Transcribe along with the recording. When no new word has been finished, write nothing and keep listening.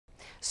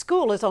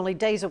School is only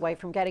days away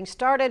from getting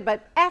started,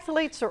 but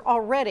athletes are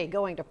already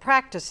going to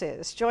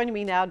practices. Joining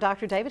me now,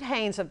 Dr. David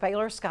Haynes of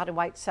Baylor Scott &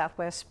 White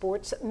Southwest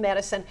Sports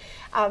Medicine.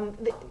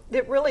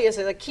 It really is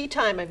a key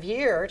time of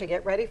year to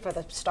get ready for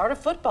the start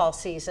of football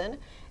season.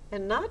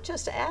 And not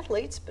just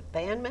athletes, but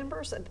band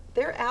members,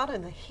 they're out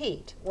in the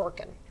heat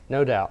working.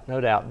 No doubt,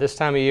 no doubt. This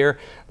time of year,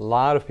 a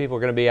lot of people are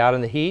going to be out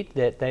in the heat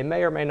that they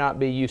may or may not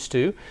be used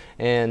to.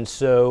 And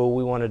so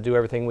we want to do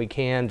everything we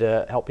can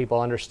to help people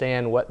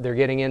understand what they're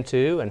getting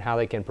into and how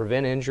they can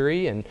prevent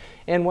injury and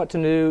what to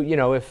do, you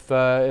know, if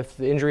the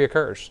injury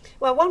occurs.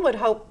 Well, one would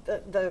hope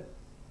that the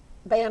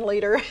band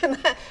leader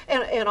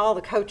and all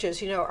the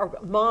coaches, you know, are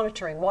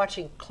monitoring,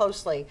 watching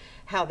closely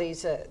how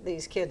these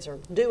kids are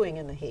doing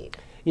in the heat.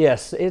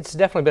 Yes, it's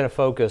definitely been a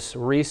focus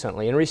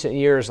recently. In recent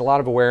years, a lot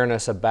of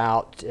awareness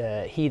about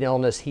heat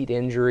illness, heat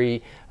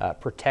injury,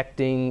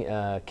 protecting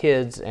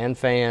kids and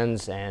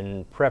fans,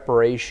 and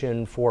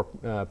preparation for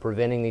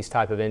preventing these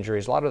type of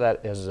injuries. A lot of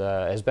that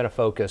has been a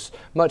focus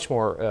much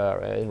more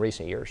in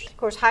recent years. Of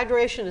course,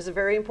 hydration is a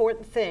very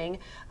important thing.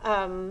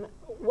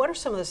 What are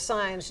some of the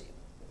signs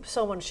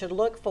someone should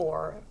look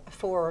for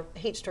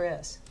heat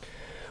stress?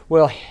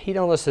 Well, heat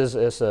illness is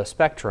a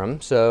spectrum,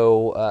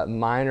 so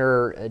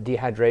minor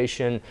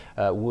dehydration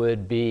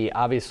would be,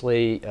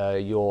 obviously,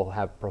 you'll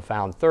have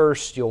profound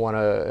thirst. You'll want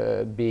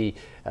to be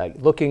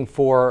looking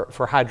for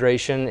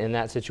hydration. In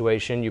that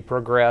situation, you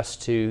progress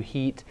to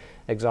heat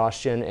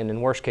exhaustion and, in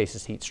worst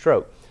cases, heat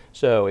stroke.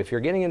 So if you're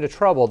getting into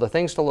trouble, the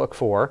things to look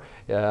for,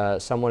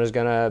 someone is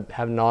going to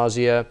have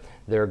nausea,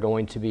 they're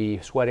going to be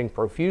sweating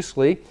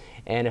profusely,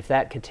 and if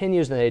that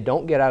continues and they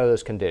don't get out of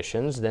those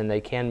conditions, then they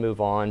can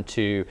move on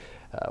to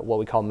what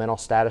we call mental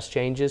status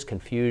changes,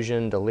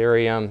 confusion,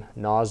 delirium,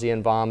 nausea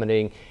and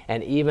vomiting,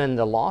 and even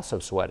the loss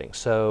of sweating.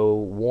 So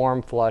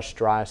warm, flushed,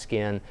 dry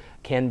skin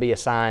can be a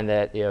sign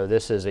that, you know,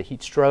 this is a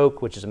heat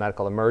stroke, which is a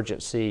medical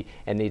emergency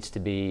and needs to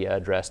be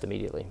addressed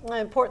immediately.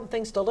 Important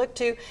things to look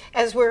to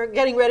as we're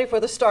getting ready for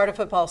the start of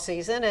football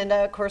season. And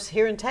of course,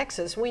 here in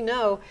Texas, we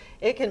know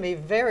it can be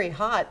very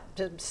hot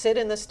to sit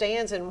in the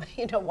stands and,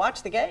 you know,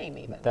 watch the game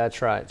even.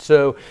 That's right.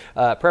 So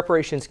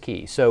preparation's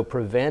key. So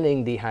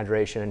preventing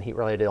dehydration and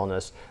heat-related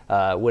illness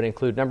would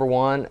include, number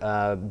one,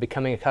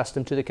 becoming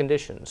accustomed to the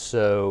conditions.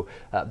 So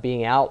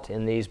being out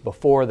in these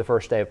before the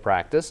first day of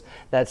practice.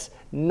 That's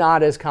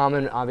not as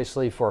common,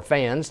 obviously, for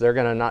fans. They're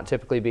going to not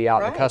typically be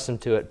out and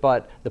accustomed to it,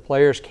 but the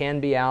players can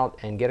be out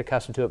and get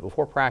accustomed to it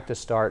before practice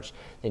starts.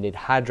 They need to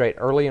hydrate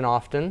early and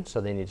often,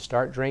 so they need to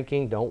start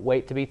drinking. Don't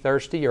wait to be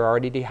thirsty. You're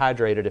already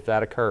dehydrated if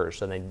that occurs,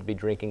 so they need to be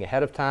drinking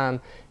ahead of time,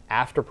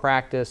 after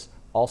practice.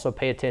 Also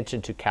pay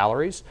attention to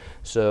calories.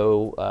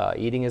 So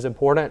eating is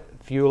important,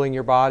 fueling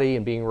your body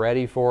and being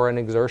ready for an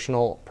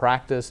exertional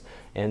practice.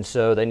 And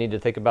so they need to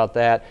think about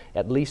that.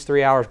 At least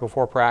 3 hours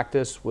before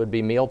practice would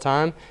be meal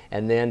time.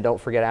 And then don't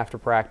forget, after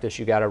practice,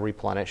 you got to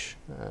replenish.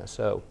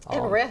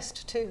 And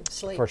rest too,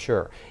 sleep. For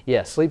sure.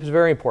 Yes, sleep is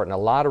very important. A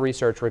lot of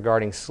research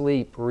regarding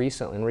sleep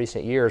in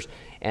recent years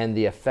and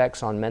the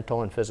effects on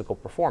mental and physical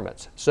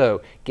performance.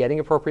 So getting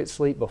appropriate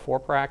sleep before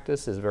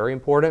practice is very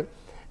important.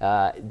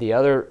 The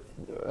other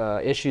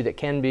issue that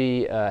can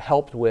be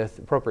helped with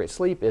appropriate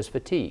sleep is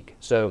fatigue.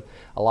 So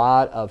a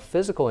lot of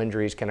physical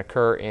injuries can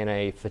occur in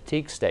a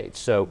fatigue state.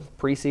 So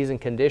preseason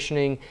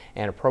conditioning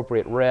and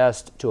appropriate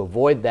rest to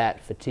avoid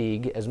that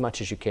fatigue as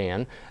much as you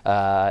can.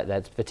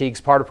 That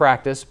fatigue's part of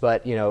practice,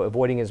 but, you know,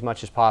 avoiding as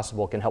much as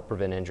possible can help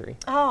prevent injury.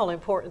 All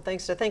important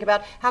things to think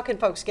about. How can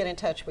folks get in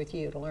touch with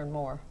you to learn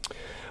more?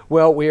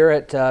 Well, we're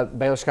at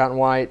Baylor Scott &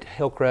 White,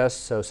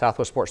 Hillcrest, so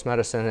Southwest Sports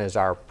Medicine is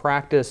our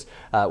practice.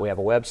 We have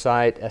a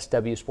website,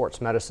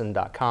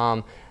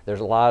 swsportsmedicine.com.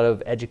 There's a lot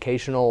of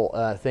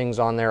educational things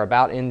on there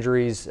about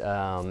injuries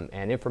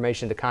and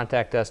information to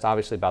contact us,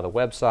 obviously, by the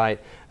website,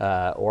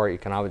 or you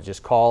can always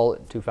just call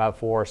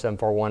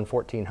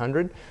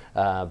 254-741-1400.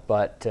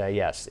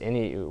 Yes,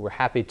 we're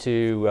happy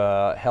to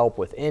help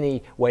with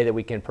any way that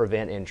we can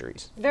prevent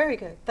injuries. Very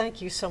good.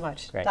 Thank you so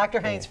much, Great.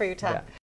 Dr. Haynes, for your time. Yeah.